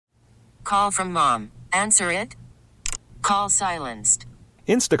Call from mom. Answer it. Call silenced.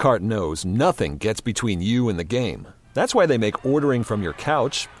 Instacart knows nothing gets between you and the game. That's why they make ordering from your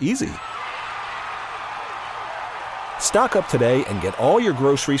couch easy. Stock up today and get all your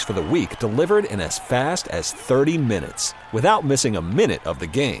groceries for the week delivered in as fast as 30 minutes without missing a minute of the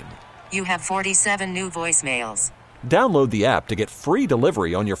game. You have 47 new voicemails. Download the app to get free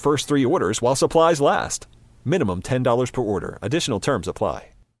delivery on your first 3 orders while supplies last. Minimum $10 per order. Additional terms apply.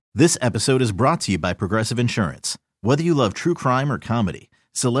 This episode is brought to you by Progressive Insurance. Whether you love true crime or comedy,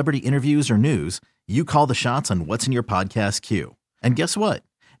 celebrity interviews or news, you call the shots on what's in your podcast queue. And guess what?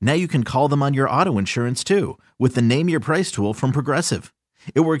 Now you can call them on your auto insurance too with the Name Your Price tool from Progressive.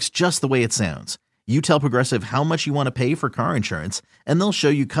 It works just the way it sounds. You tell Progressive how much you want to pay for car insurance, and they'll show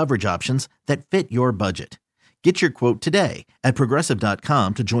you coverage options that fit your budget. Get your quote today at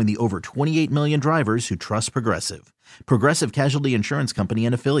Progressive.com to join the over 28 million drivers who trust Progressive. Progressive Casualty Insurance Company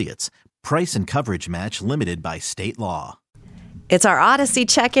and Affiliates. Price and coverage match limited by state law. It's our Audacy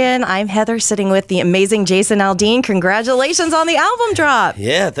check-in. I'm Heather, sitting with the amazing Jason Aldean. Congratulations on the album drop.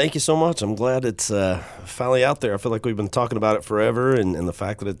 Yeah, thank you so much. I'm glad it's finally out there. I feel like we've been talking about it forever, and the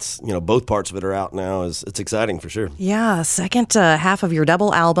fact that it's, both parts of it are out now it's exciting for sure. Yeah, second half of your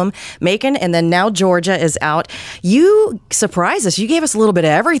double album, Macon, and then now Georgia is out. You surprised us. You gave us a little bit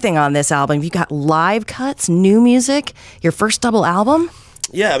of everything on this album. You got live cuts, new music, your first double album.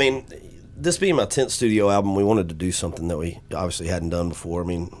 Yeah, this being my 10th studio album, we wanted to do something that we obviously hadn't done before.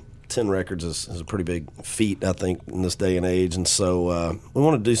 10 records is a pretty big feat, I think, in this day and age. And so we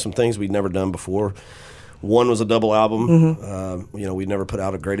wanted to do some things we'd never done before. One was a double album. Mm-hmm. We'd never put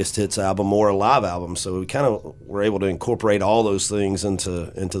out a greatest hits album or a live album. So we kind of were able to incorporate all those things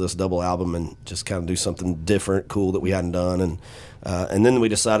into this double album and just kind of do something different, cool that we hadn't done. And then we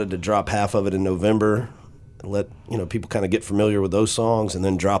decided to drop half of it in November, let people kind of get familiar with those songs, and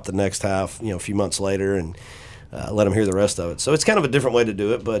then drop the next half a few months later and let them hear the rest of it. So it's kind of a different way to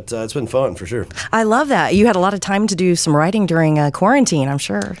do it, but it's been fun for sure. I love that. You had a lot of time to do some writing during quarantine, I'm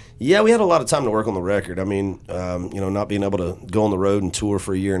sure. Yeah, we had a lot of time to work on the record. Not being able to go on the road and tour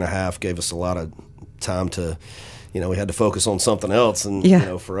for a year and a half gave us a lot of time to, we had to focus on something else.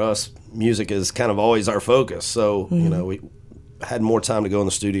 And, for us, music is kind of always our focus. So, we had more time to go in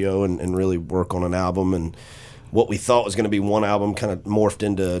the studio and really work on an album, and what we thought was going to be one album kind of morphed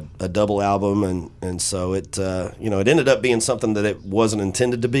into a double album, and so it it ended up being something that it wasn't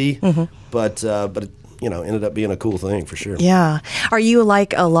intended to be, but it ended up being a cool thing for sure. Yeah. Are you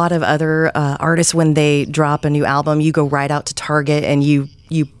like a lot of other artists when they drop a new album, you go right out to Target and you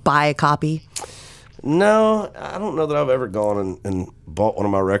buy a copy? No, I don't know that I've ever gone and bought one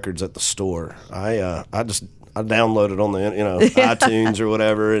of my records at the store. I download it on the iTunes or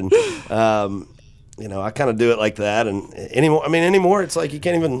whatever, and I kind of do it like that. And anymore it's like you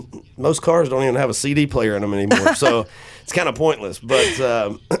can't even. Most cars don't even have a CD player in them anymore, so it's kind of pointless. But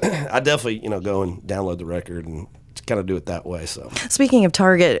I definitely go and download the record and kind of do it that way. So speaking of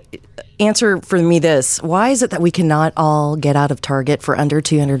Target, answer for me this: why is it that we cannot all get out of Target for under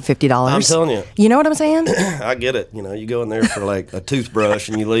 $250? I'm telling you. You know what I'm saying? I get it. You go in there for like a toothbrush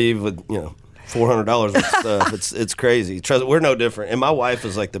and you leave with $400 worth of stuff. It's crazy. Trust, we're no different. And my wife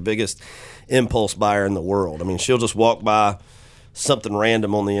is like the biggest impulse buyer in the world. She'll just walk by something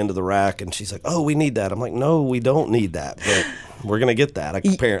random on the end of the rack and she's like, "Oh, we need that." I'm like, "No, we don't need that, but we're going to get that,"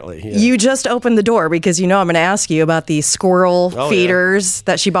 apparently. Yeah. You just opened the door because I'm going to ask you about the squirrel feeders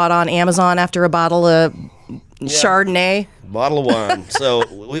that she bought on Amazon after a bottle of Chardonnay. Bottle of wine. So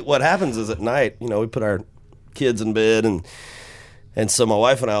what happens is at night, we put our kids in bed, and so my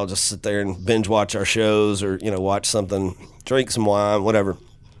wife and I will just sit there and binge watch our shows or, watch something, drink some wine, whatever.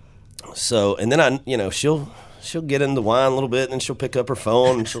 So, and then she'll get into wine a little bit, and then she'll pick up her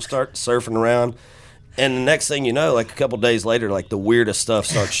phone and she'll start surfing around. And the next thing you know, like a couple days later, like the weirdest stuff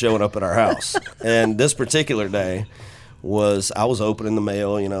starts showing up at our house. And this particular day I was opening the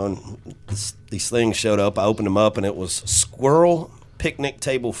mail, and these things showed up. I opened them up, and it was squirrel picnic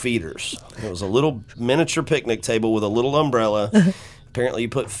table feeders. It was a little miniature picnic table with a little umbrella. Apparently you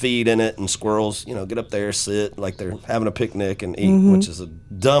put feed in it, and squirrels, get up there, sit like they're having a picnic and eat, which is the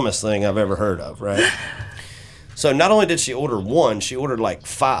dumbest thing I've ever heard of, right? So not only did she order one, she ordered like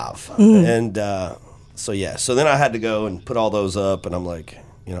 5. And so then I had to go and put all those up, and I'm like,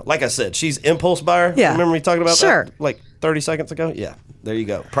 like I said, she's impulse buyer. Yeah. Remember me talking about that like 30 seconds ago? Yeah, there you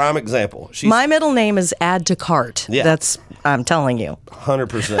go. Prime example. My middle name is Add to Cart. Yeah. That's, I'm telling you.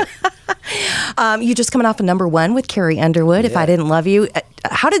 100%. You just coming off a number 1 with Carrie Underwood, If I Didn't Love You.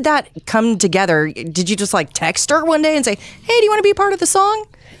 How did that come together? Did you just like text her one day and say, "Hey, do you want to be a part of the song?"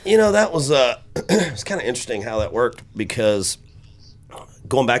 That was it's kind of interesting how that worked, because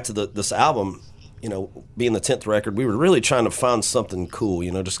going back to this album, being the 10th record, we were really trying to find something cool,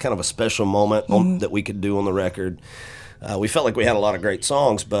 just kind of a special moment that we could do on the record. We felt like we had a lot of great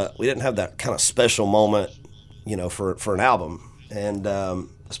songs, but we didn't have that kind of special moment, for an album, and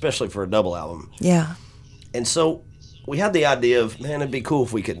especially for a double album. Yeah. And so we had the idea of, man, it'd be cool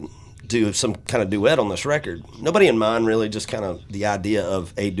if we could do some kind of duet on this record. Nobody in mind, really, just kind of the idea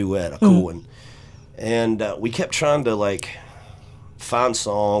of a duet, a cool one. And we kept trying to find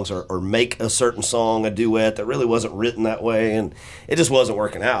songs or make a certain song a duet that really wasn't written that way, and it just wasn't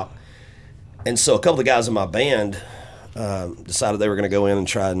working out. And so a couple of guys in my band decided they were going to go in and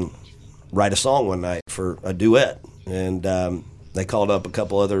try and write a song one night for a duet. And they called up a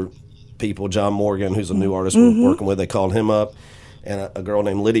couple other people, John Morgan, who's a new artist we're working with. They called him up, and a girl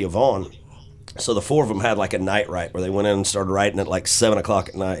named Lydia Vaughn. So the four of them had a night write where they went in and started writing at 7 o'clock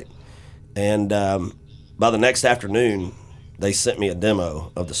at night. And by the next afternoon, they sent me a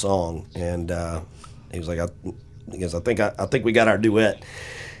demo of the song, and he was like, I think we got our duet.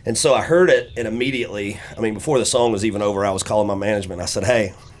 And so I heard it, and immediately, before the song was even over, I was calling my management. I said,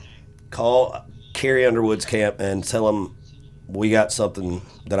 hey, call Carrie Underwood's camp and tell them we got something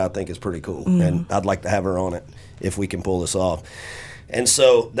that I think is pretty cool, and I'd like to have her on it if we can pull this off. And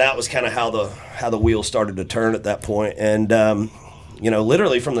so that was kind of how the wheels started to turn at that point. And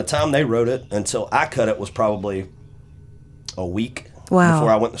literally from the time they wrote it until I cut it was probably a week before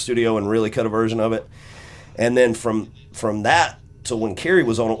I went in the studio and really cut a version of it. And then from that to when Carrie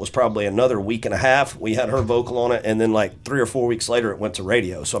was on it was probably another week and a half. We had her vocal on it, and then 3 or 4 weeks later it went to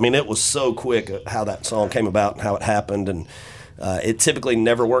radio. So it was so quick how that song came about and how it happened. And it typically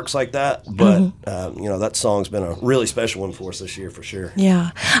never works like that, but that song's been a really special one for us this year for sure.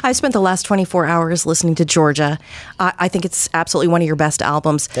 Yeah. I spent the last 24 hours listening to Georgia. I think it's absolutely one of your best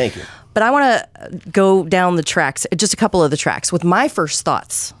albums. Thank you. But I want to go down the tracks, just a couple of the tracks, with my first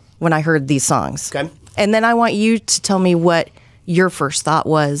thoughts when I heard these songs. Okay. And then I want you to tell me what your first thought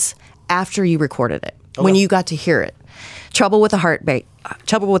was after you recorded it, when you got to hear it. Trouble with a Heartbreak,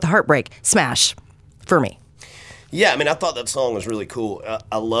 smash for me. Yeah, I thought that song was really cool.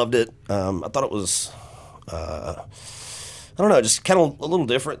 I loved it. I thought it was, I don't know, just kind of a little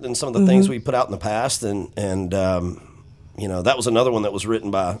different than some of the things we put out in the past. And that was another one that was written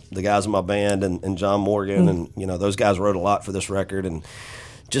by the guys in my band and John Morgan. And, those guys wrote a lot for this record and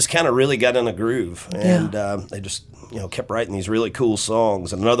just kind of really got in a groove. And they just, kept writing these really cool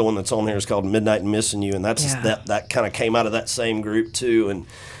songs. And another one that's on here is called Midnight and Missing You. And that's that kind of came out of that same group, too. And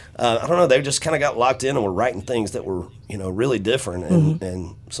I don't know, they just kind of got locked in and were writing things that were, really different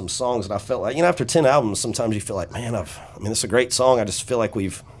and some songs that I felt like, after 10 albums, sometimes you feel like, man, this is a great song. I just feel like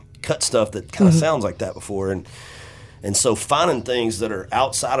we've cut stuff that kind of sounds like that before. And so finding things that are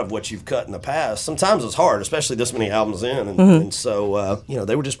outside of what you've cut in the past, sometimes it's hard, especially this many albums in. And so,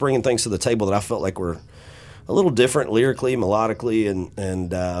 they were just bringing things to the table that I felt like were a little different lyrically, melodically,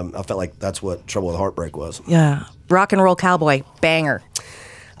 and I felt like that's what Trouble with Heartbreak was. Yeah. Rock and Roll Cowboy, banger.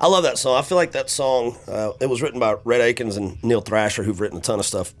 I love that song. I feel like that song, it was written by Rhett Akins and Neil Thrasher, who've written a ton of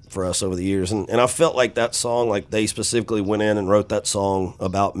stuff for us over the years. And I felt like that song, they specifically went in and wrote that song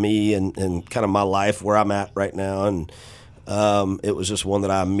about me and kind of my life, where I'm at right now. And it was just one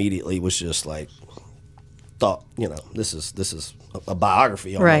that I immediately was just thought, this is a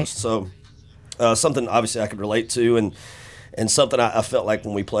biography almost. Right. So something obviously I could relate to and something I felt like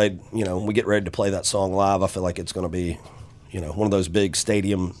when we played, when we get ready to play that song live, I feel like it's going to be one of those big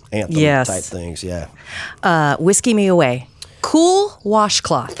stadium anthem type things. Yeah. Whiskey Me Away. Cool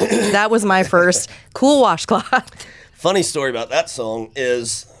Washcloth. That was my first. Cool Washcloth. Funny story about that song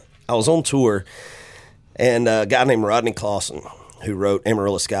is I was on tour, and a guy named Rodney Clausen, who wrote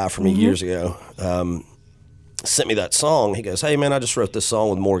Amarillo Sky for me years ago, sent me that song. He goes, hey, man, I just wrote this song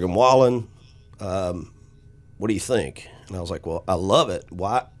with Morgan Wallen. What do you think? And I was like, well, I love it.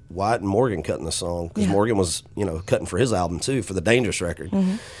 Why and Morgan cutting the song? Because Morgan was, cutting for his album too, for the Dangerous record.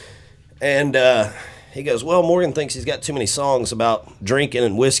 And he goes, well, Morgan thinks he's got too many songs about drinking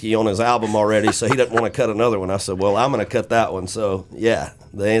and whiskey on his album already, so he doesn't want to cut another one. I said, well, I'm going to cut that one. So yeah,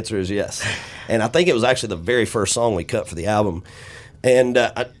 the answer is yes. And I think it was actually the very first song we cut for the album. And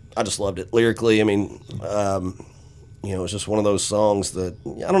I just loved it lyrically. It was just one of those songs that,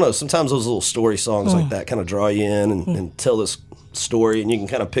 I don't know, sometimes those little story songs like that kind of draw you in and tell this story, and you can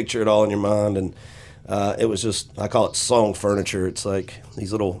kind of picture it all in your mind. And it was just, I call it song furniture. It's like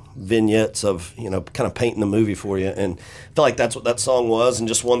these little vignettes of, kind of painting the movie for you. And I feel like that's what that song was, and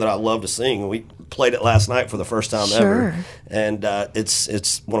just one that I love to sing. We played it last night for the first time ever. And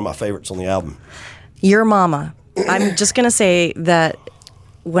it's one of my favorites on the album. Your Mama. I'm just going to say that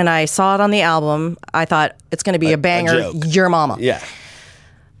when I saw it on the album, I thought it's going to be a banger. A joke. Your Mama. Yeah.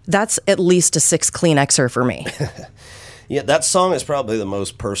 That's at least a 6 Kleenexer for me. Yeah, that song is probably the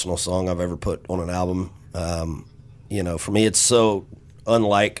most personal song I've ever put on an album. For me, it's so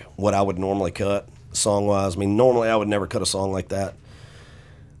unlike what I would normally cut song-wise. I mean, normally I would never cut a song like that.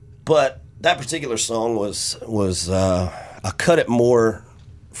 But that particular song was I cut it more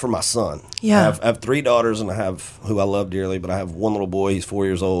for my son. Yeah. I have 3 daughters, and I have who I love dearly, but I have one little boy. He's 4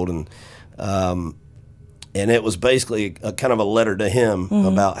 years old, and it was basically a kind of a letter to him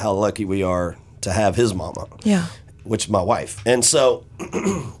about how lucky we are to have his mama. Yeah. Which is my wife. And so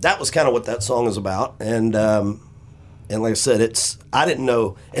that was kind of what that song is about. And like I said, I didn't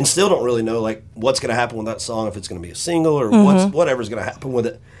know, and still don't really know, like, what's going to happen with that song, if it's going to be a single or whatever's going to happen with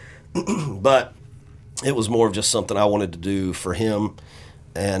it. But it was more of just something I wanted to do for him,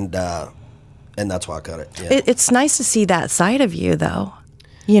 and that's why I cut it. Yeah. It's nice to see that side of you, though.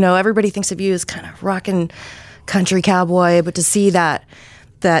 Everybody thinks of you as kind of rockin' country cowboy, but to see that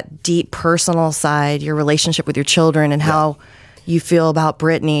deep personal side, your relationship with your children, and how you feel about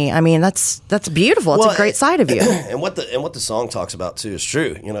Brittany. I mean, that's beautiful. It's a great side of you. And what the song talks about too is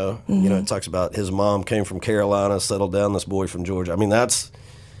true. It talks about his mom came from Carolina, settled down, this boy from Georgia. I mean, that's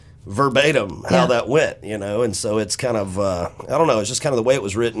verbatim how that went. And so it's kind of I don't know. It's just kind of the way it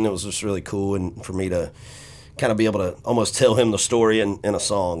was written. It was just really cool, and for me to kind of be able to almost tell him the story in a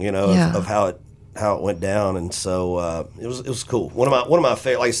song. Of how it went down, and so it was cool. One of my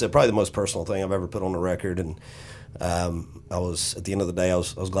favorite, like I said, probably the most personal thing I've ever put on the record, and I was, at the end of the day, I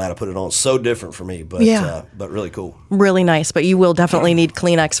was glad I put it on. So different for me, but really cool. Really nice, but you will definitely need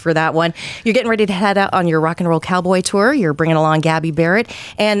Kleenex for that one. You're getting ready to head out on your rock and roll cowboy tour. You're bringing along Gabby Barrett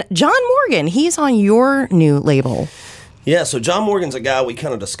and John Morgan. He's on your new label. Yeah, so John Morgan's a guy we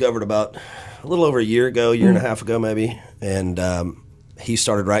kind of discovered about a little over a year and a half ago maybe, and he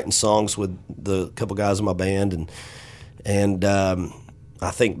started writing songs with the couple guys in my band, and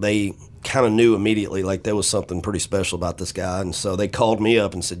I think they kind of knew immediately, like, there was something pretty special about this guy, and so they called me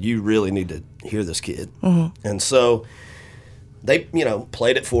up and said, "You really need to hear this kid." And so they,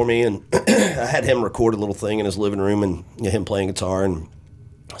 played it for me, and I had him record a little thing in his living room, and him playing guitar, and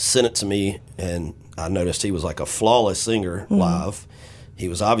sent it to me, and I noticed he was like a flawless singer live. He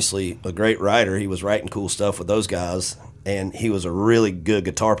was obviously a great writer. He was writing cool stuff with those guys, and he was a really good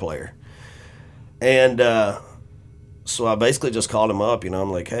guitar player. And so I basically just called him up.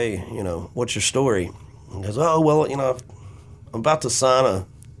 I'm like, "Hey, what's your story?" He goes, "Oh, well, I'm about to sign a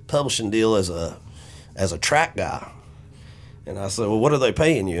publishing deal as a track guy." And I said, "Well, what are they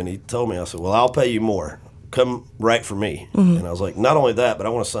paying you?" And he told me. I said, "Well, I'll pay you more. Come write for me." And I was like, "Not only that, but I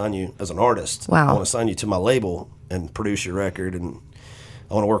want to sign you as an artist. Wow. I want to sign you to my label and produce your record, and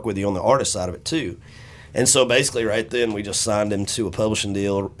I want to work with you on the artist side of it too." And so basically right then we just signed him to a publishing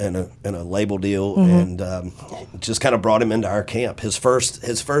deal and a label deal, and just kind of brought him into our camp. His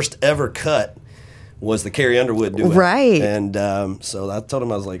first ever cut was the Carrie Underwood duet. Right. And so I told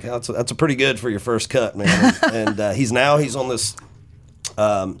him, I was like, that's a pretty good for your first cut, man. And he's on this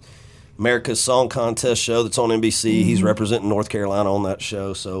America's Song Contest show that's on NBC. He's representing North Carolina on that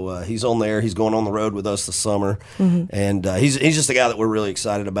show, so he's on there. He's going on the road with us this summer, and he's just a guy that we're really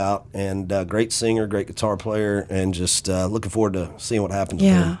excited about, and great singer, great guitar player, and just looking forward to seeing what happens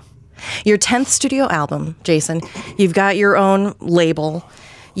with him. Your 10th studio album, Jason. You've got your own label.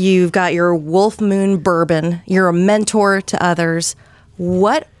 You've got your Wolf Moon Bourbon. You're a mentor to others.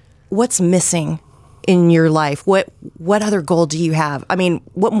 What's missing in your life? What other goal do you have? I mean,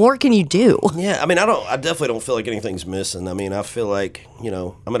 what more can you do? Yeah, I mean, I definitely don't feel like anything's missing. I mean, I feel like,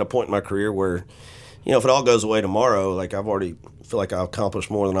 I'm at a point in my career where, if it all goes away tomorrow, like, I've already feel like I've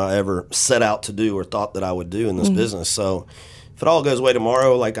accomplished more than I ever set out to do or thought that I would do in this business. So if it all goes away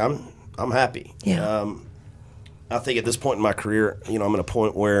tomorrow, like, I'm happy. Yeah. I think at this point in my career, I'm at a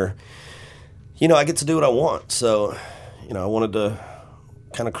point where, I get to do what I want. So, I wanted to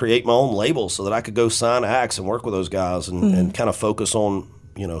kind of create my own label so that I could go sign acts and work with those guys, and kind of focus on,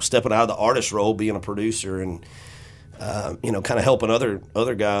 stepping out of the artist role, being a producer, and, kind of helping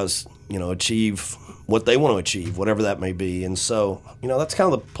other guys, achieve what they want to achieve, whatever that may be. And so, that's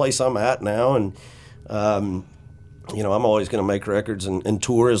kind of the place I'm at now. And, I'm always going to make records and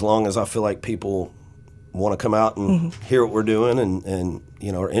tour as long as I feel like people want to come out and hear what we're doing, and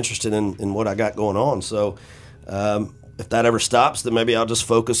are interested in what I got going on. So, if that ever stops, then maybe I'll just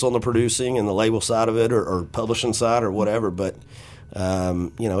focus on the producing and the label side of it, or publishing side, or whatever. But,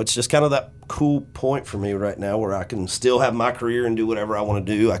 it's just kind of that cool point for me right now where I can still have my career and do whatever I want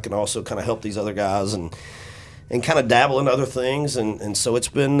to do. I can also kind of help these other guys and kind of dabble in other things. And so it's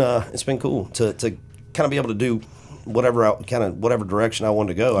been cool to kind of be able to do whatever direction I wanted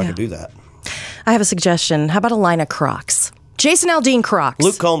to go. I could do that. I have a suggestion. How about a line of Crocs? Jason Aldean Crocs.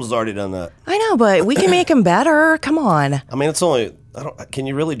 Luke Combs has already done that. I know, but we can make them better. Come on. I mean, it's only. Can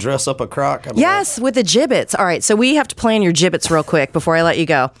you really dress up a croc? I mean, Yes, with the gibbets. All right, so we have to plan your gibbets real quick before I let you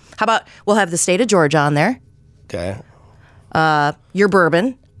go. How about we'll have the state of Georgia on there. Okay. Your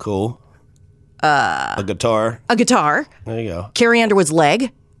bourbon. Cool. A guitar. A guitar. There you go. Carrie Underwood's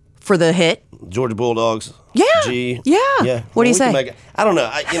leg for the hit. Georgia Bulldogs. Yeah. G. Yeah. Yeah. What do you We can say? make it- I don't know.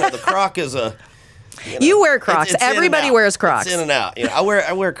 The croc is a. You wear Crocs. It's in and Everybody out. wears Crocs. It's in and out. I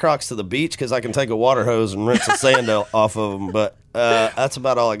wear Crocs to the beach because I can take a water hose and rinse the sand off of them. But that's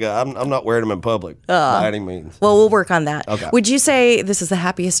about all I got. I'm not wearing them in public by any means. Well, we'll work on that. Okay. Would you say this is the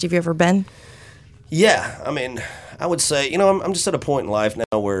happiest you've ever been? Yeah. I mean, I would say I'm just at a point in life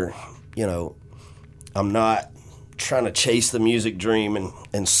now where I'm not trying to chase the music dream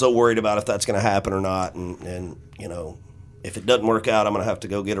and so worried about if that's going to happen or not, and if it doesn't work out, I'm going to have to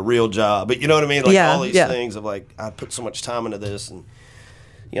go get a real job. But you know what I mean? Like all these things of like, I put so much time into this. And,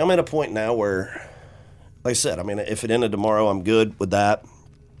 I'm at a point now where, like I said, I mean, if it ended tomorrow, I'm good with that.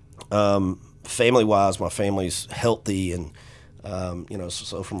 Family-wise, my family's healthy. And,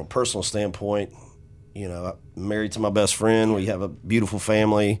 so from a personal standpoint, I'm married to my best friend. We have a beautiful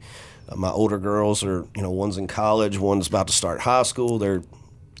family. My older girls are, one's in college, one's about to start high school. They're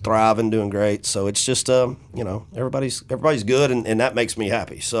thriving, doing great. So it's just, everybody's good, and that makes me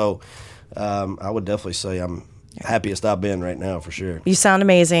happy. So I would definitely say I'm happiest I've been right now for sure. You sound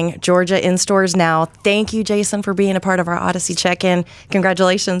amazing. Georgia in stores now. Thank you, Jason, for being a part of our Audacy check-in.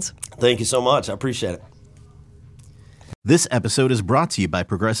 Congratulations. Thank you so much. I appreciate it. This episode is brought to you by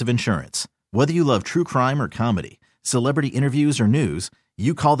Progressive Insurance. Whether you love true crime or comedy, celebrity interviews or news,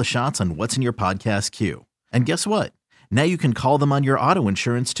 you call the shots on what's in your podcast queue. And guess what? Now you can call them on your auto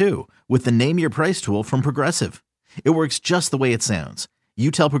insurance too with the Name Your Price tool from Progressive. It works just the way it sounds. You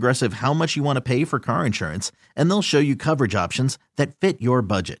tell Progressive how much you want to pay for car insurance, and they'll show you coverage options that fit your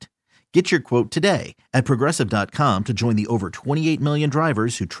budget. Get your quote today at Progressive.com to join the over 28 million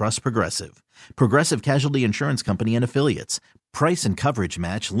drivers who trust Progressive. Progressive Casualty Insurance Company and Affiliates. Price and coverage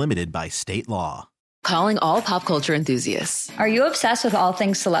match limited by state law. Calling all pop culture enthusiasts. Are you obsessed with all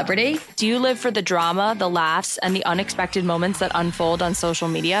things celebrity? Do you live for the drama, the laughs, and the unexpected moments that unfold on social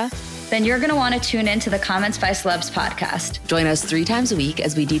media? Then you're going to want to tune in to the Comments by Celebs podcast. Join us 3 times a week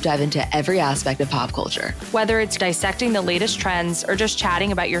as we deep dive into every aspect of pop culture. Whether it's dissecting the latest trends or just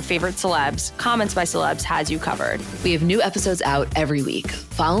chatting about your favorite celebs, Comments by Celebs has you covered. We have new episodes out every week.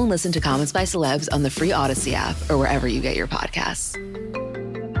 Follow and listen to Comments by Celebs on the free Audacy app or wherever you get your podcasts.